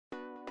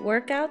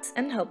workouts,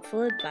 and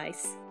helpful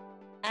advice.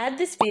 Add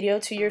this video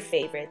to your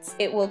favorites.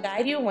 It will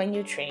guide you when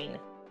you train.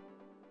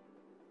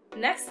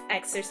 Next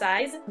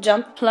exercise,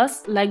 jump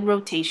plus leg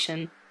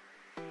rotation.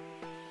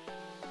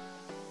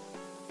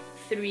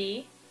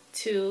 3,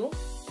 2,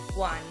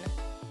 1,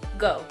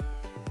 go.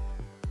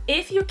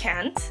 If you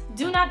can't,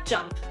 do not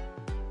jump.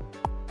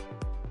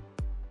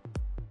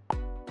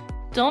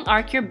 Don't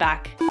arc your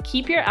back.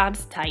 Keep your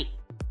abs tight.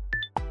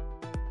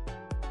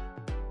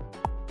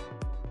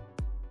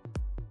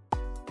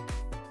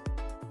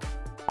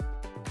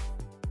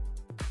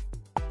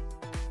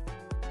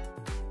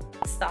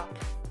 Stop.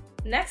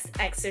 Next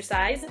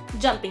exercise,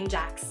 jumping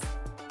jacks.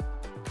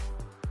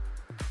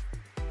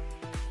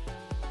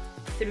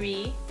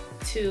 3,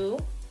 2,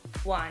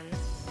 1,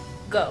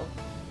 go.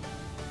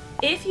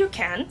 If you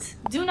can't,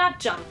 do not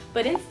jump,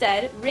 but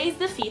instead raise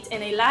the feet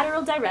in a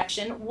lateral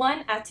direction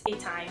one at a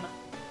time.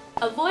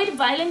 Avoid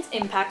violent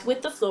impact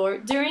with the floor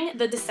during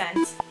the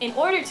descent. In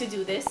order to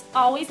do this,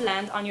 always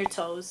land on your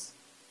toes.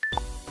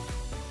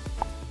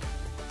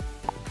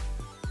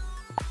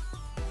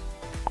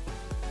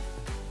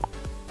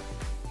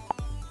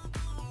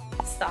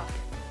 Stop.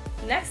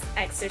 Next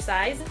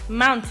exercise,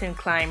 mountain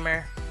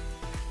climber.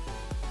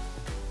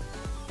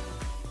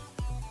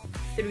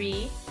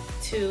 3,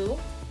 2,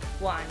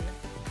 1,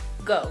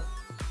 go.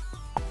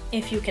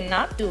 If you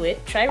cannot do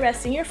it, try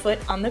resting your foot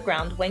on the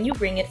ground when you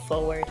bring it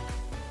forward.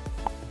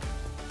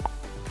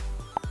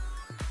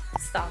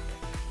 Stop.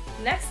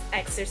 Next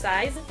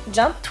exercise,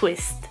 jump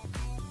twist.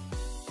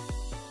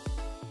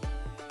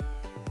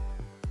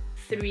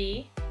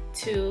 3,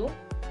 2,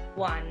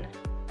 1,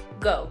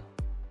 go.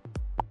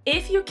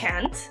 If you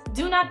can't,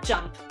 do not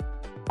jump.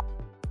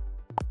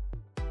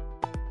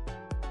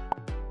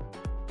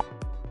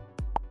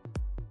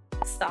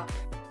 Stop.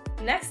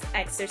 Next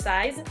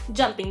exercise,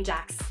 jumping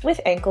jacks with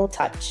ankle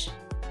touch.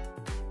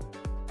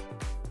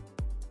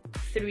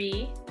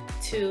 3,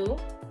 2,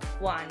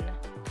 1,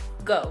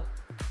 go.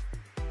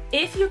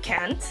 If you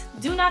can't,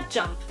 do not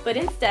jump, but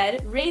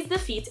instead raise the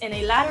feet in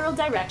a lateral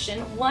direction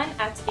one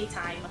at a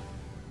time.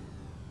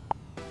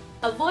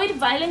 Avoid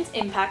violent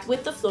impact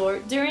with the floor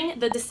during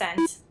the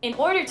descent. In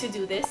order to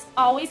do this,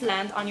 always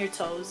land on your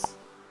toes.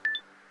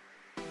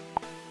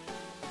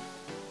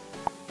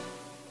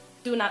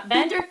 Do not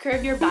bend or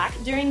curve your back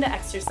during the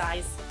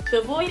exercise.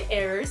 To avoid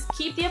errors,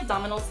 keep the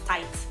abdominals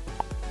tight.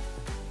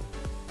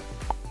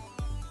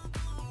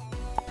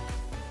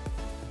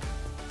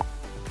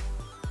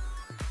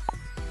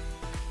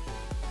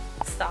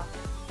 Stop.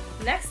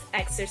 Next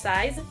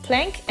exercise,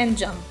 plank and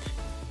jump.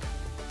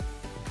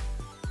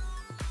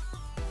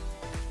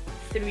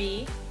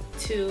 3,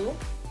 2,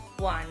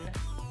 1,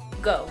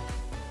 go.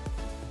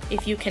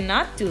 If you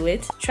cannot do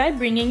it, try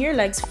bringing your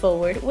legs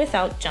forward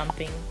without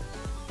jumping.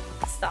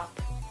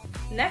 Stop.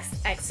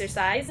 Next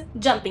exercise,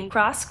 jumping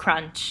cross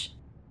crunch.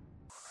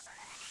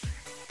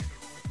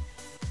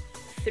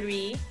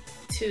 3,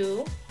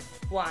 2,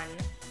 1,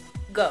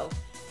 go.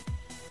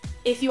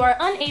 If you are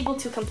unable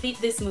to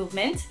complete this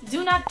movement,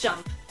 do not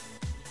jump.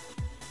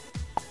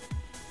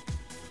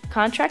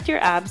 Contract your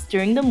abs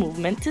during the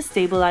movement to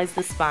stabilize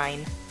the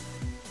spine.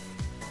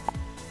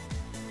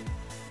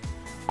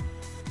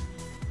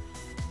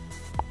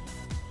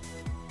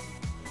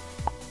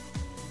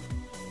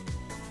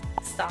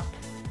 Stop.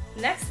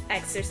 Next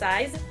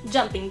exercise,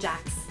 jumping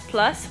jacks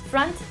plus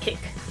front kick.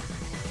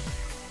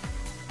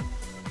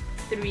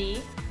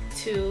 3,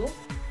 2,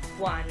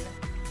 1,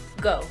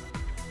 go.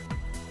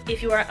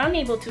 If you are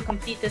unable to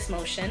complete this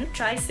motion,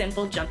 try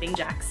simple jumping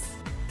jacks.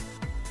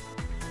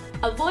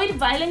 Avoid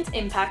violent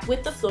impact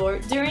with the floor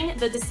during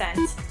the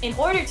descent. In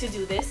order to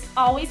do this,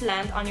 always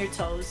land on your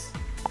toes.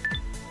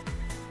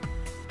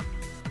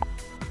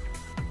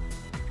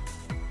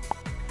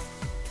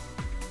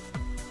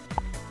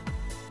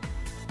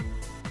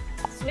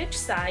 Switch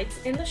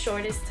sides in the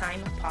shortest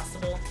time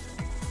possible.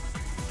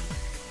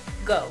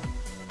 Go.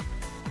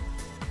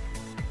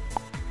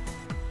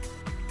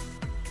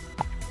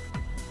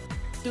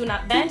 Do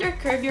not bend or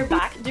curve your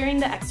back during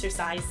the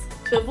exercise.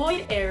 To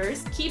avoid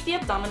errors, keep the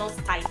abdominals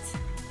tight.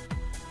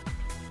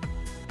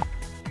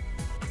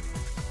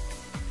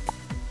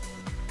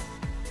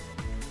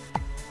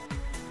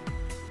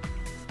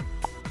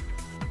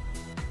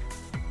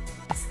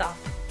 Stop.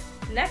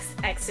 Next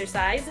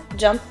exercise,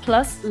 jump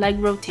plus leg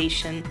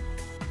rotation.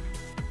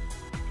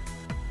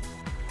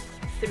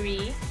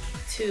 3,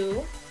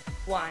 2,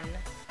 1,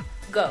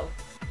 go.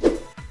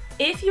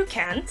 If you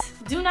can't,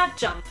 do not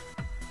jump.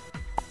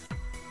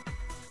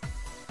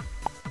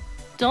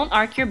 Don't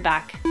arc your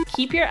back.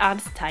 Keep your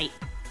abs tight.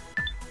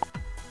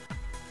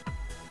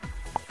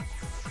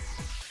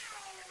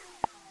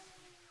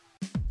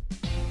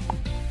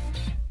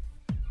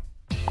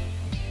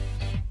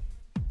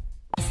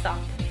 Stop.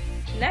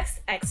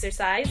 Next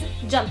exercise,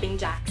 jumping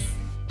jacks.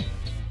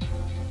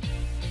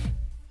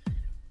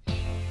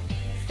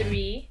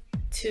 3,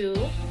 2,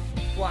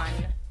 1,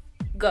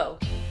 go.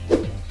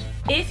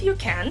 If you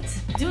can't,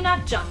 do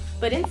not jump,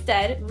 but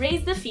instead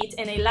raise the feet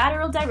in a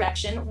lateral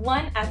direction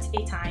one at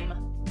a time.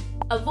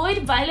 Avoid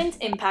violent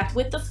impact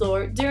with the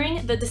floor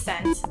during the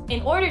descent.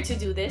 In order to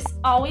do this,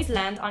 always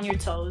land on your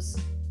toes.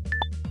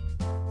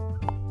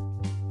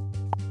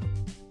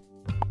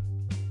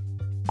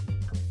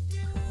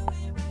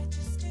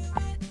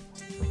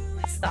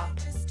 Stop.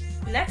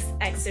 Next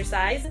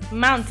exercise,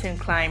 mountain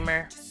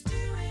climber.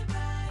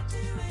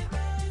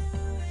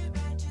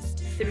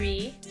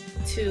 3,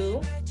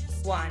 2,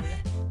 1,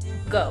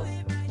 go.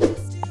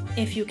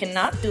 If you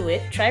cannot do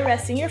it, try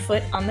resting your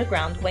foot on the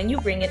ground when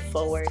you bring it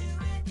forward.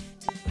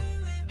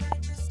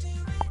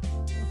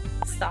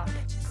 Stop.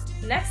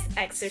 Next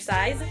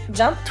exercise,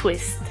 jump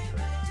twist.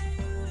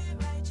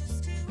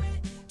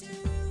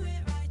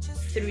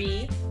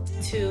 3,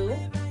 2,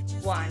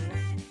 1,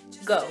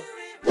 go.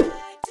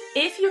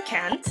 If you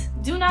can't,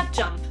 do not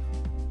jump.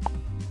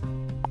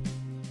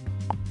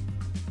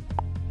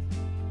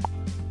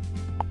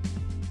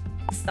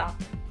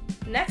 Stop.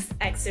 Next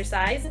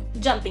exercise,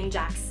 jumping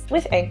jacks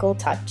with ankle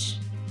touch.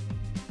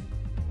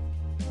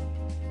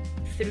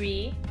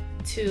 3,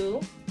 2,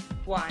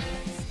 1,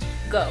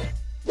 go.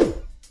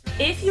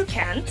 If you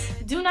can't,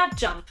 do not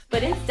jump,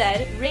 but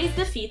instead raise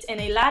the feet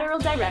in a lateral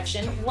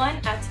direction, one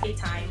at a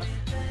time.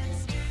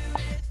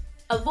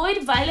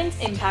 Avoid violent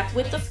impact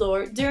with the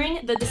floor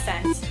during the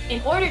descent.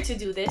 In order to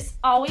do this,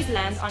 always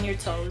land on your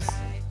toes.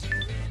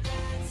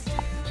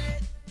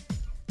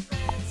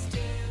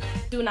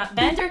 Do not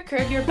bend or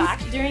curve your back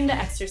during the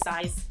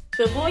exercise.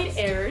 To avoid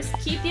errors,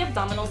 keep the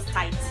abdominals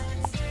tight.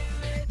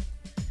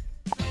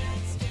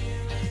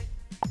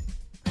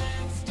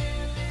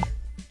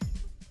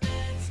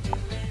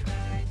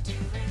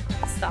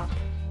 Stop.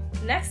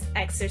 Next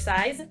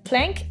exercise,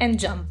 plank and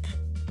jump.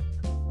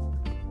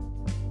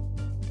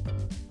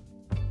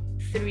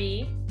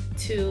 3,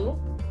 2,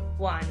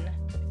 1,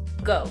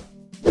 go.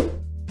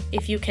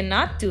 If you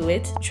cannot do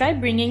it, try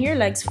bringing your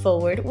legs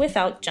forward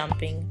without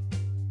jumping.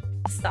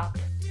 Stop.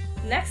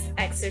 Next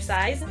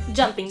exercise,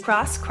 jumping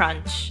cross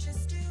crunch.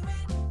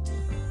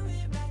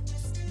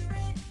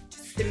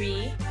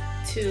 3,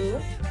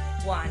 2,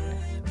 1,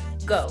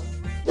 go.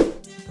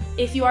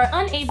 If you are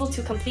unable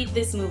to complete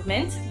this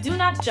movement, do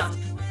not jump.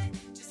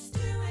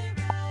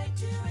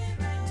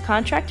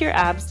 Contract your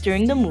abs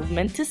during the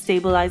movement to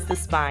stabilize the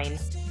spine.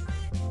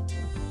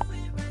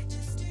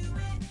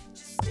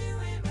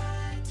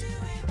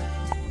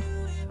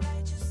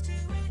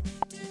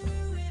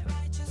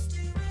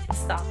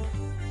 Stop.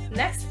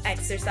 Next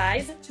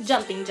exercise,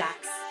 jumping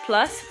jacks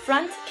plus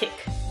front kick.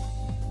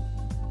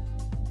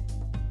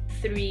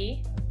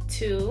 3,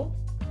 2,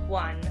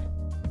 1,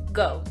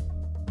 go.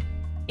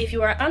 If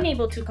you are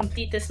unable to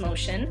complete this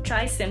motion,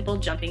 try simple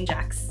jumping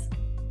jacks.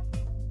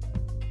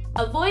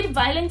 Avoid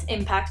violent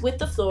impact with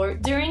the floor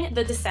during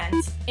the descent.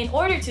 In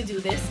order to do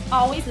this,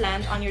 always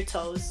land on your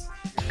toes.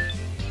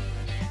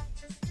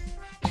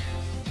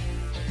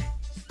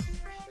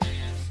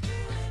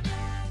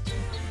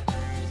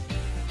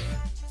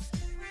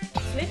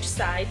 Switch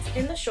sides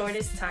in the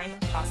shortest time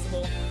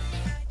possible.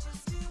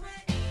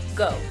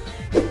 Go.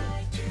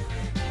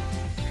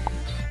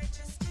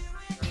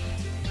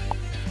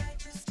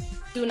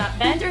 Do not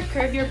bend or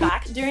curve your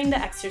back during the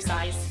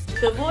exercise.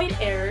 To avoid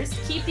errors,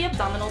 keep the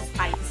abdominals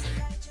tight.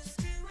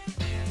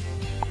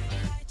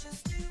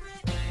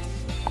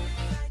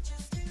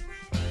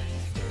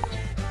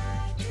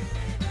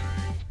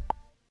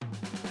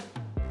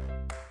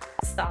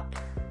 Stop.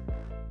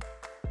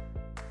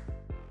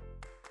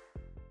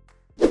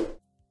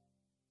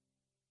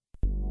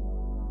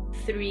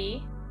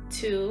 Three,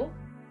 2,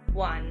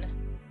 1,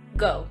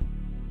 go.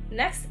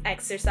 Next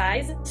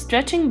exercise,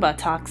 stretching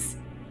buttocks.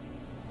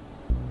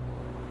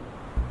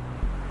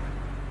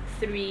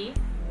 3,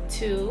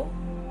 2,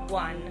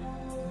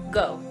 1,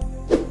 go.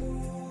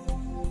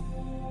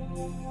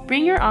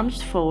 Bring your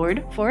arms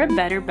forward for a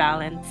better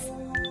balance.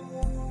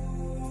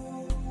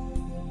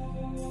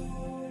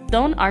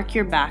 Don't arc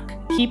your back.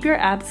 Keep your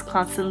abs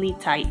constantly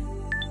tight.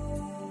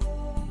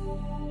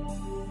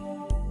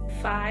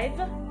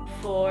 5,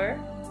 4,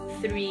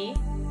 3,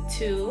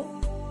 2,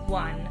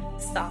 1,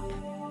 stop.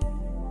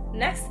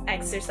 Next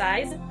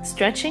exercise,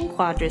 stretching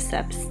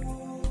quadriceps.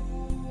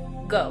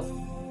 Go.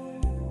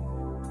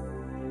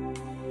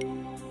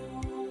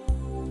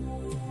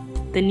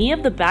 The knee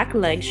of the back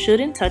leg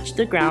shouldn't touch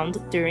the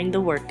ground during the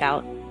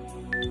workout.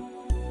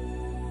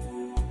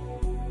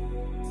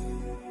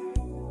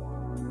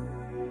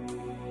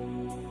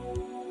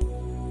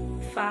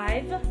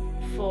 Five,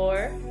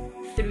 4,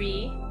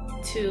 3,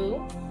 2,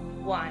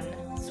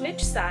 1.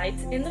 Switch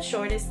sides in the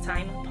shortest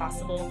time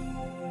possible.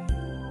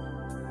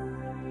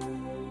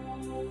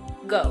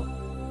 Go.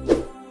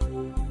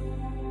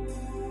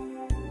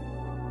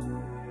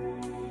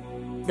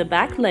 The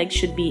back leg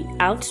should be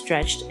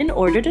outstretched in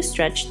order to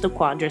stretch the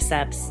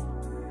quadriceps.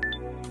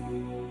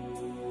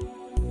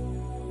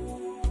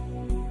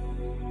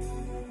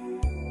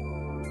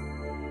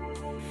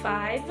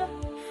 Five,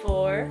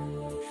 4,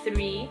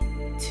 3,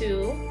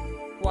 2,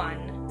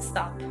 1.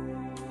 Stop.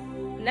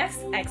 Next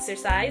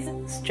exercise,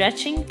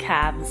 stretching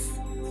calves.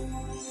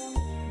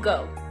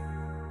 Go.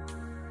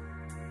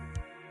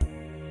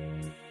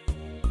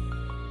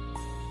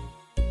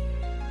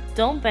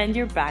 Don't bend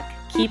your back,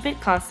 keep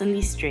it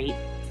constantly straight.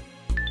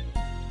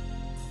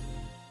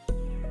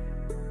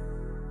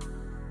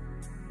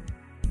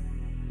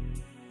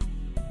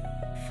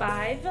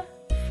 Five,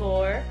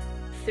 4,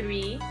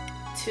 3,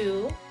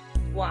 2,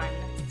 1.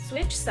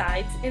 Switch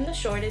sides in the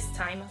shortest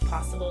time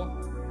possible.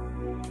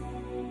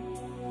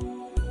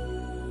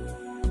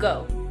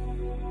 Go.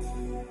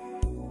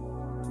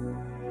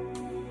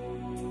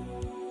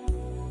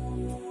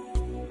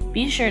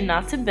 Be sure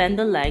not to bend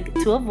the leg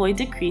to avoid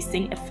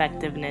decreasing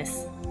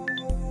effectiveness.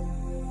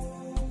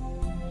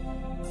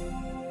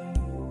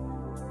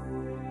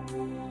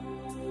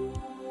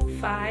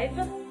 Five,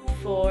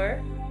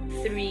 4,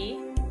 3,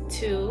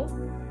 2,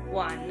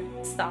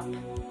 1. Stop.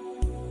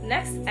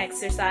 Next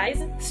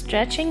exercise,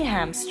 stretching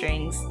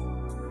hamstrings.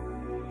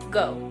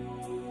 Go.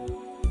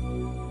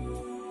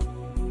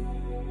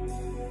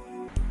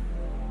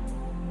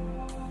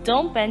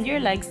 Don't bend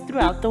your legs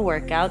throughout the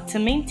workout to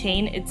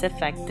maintain its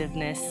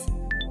effectiveness.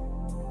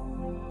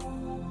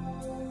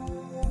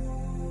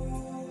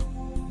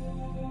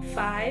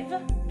 Five,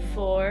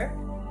 4,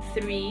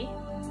 3,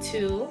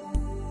 2,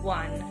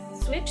 1.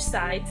 Switch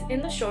sides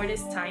in the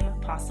shortest time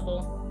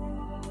possible.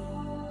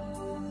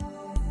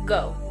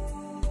 Go.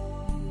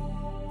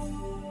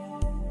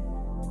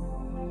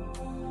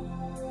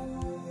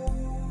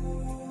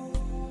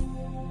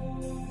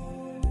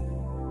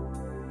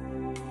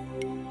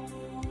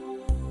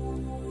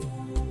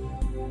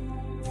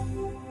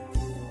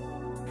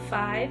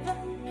 Five,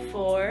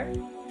 4,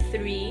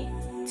 3,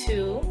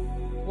 2,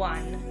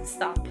 1.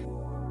 Stop.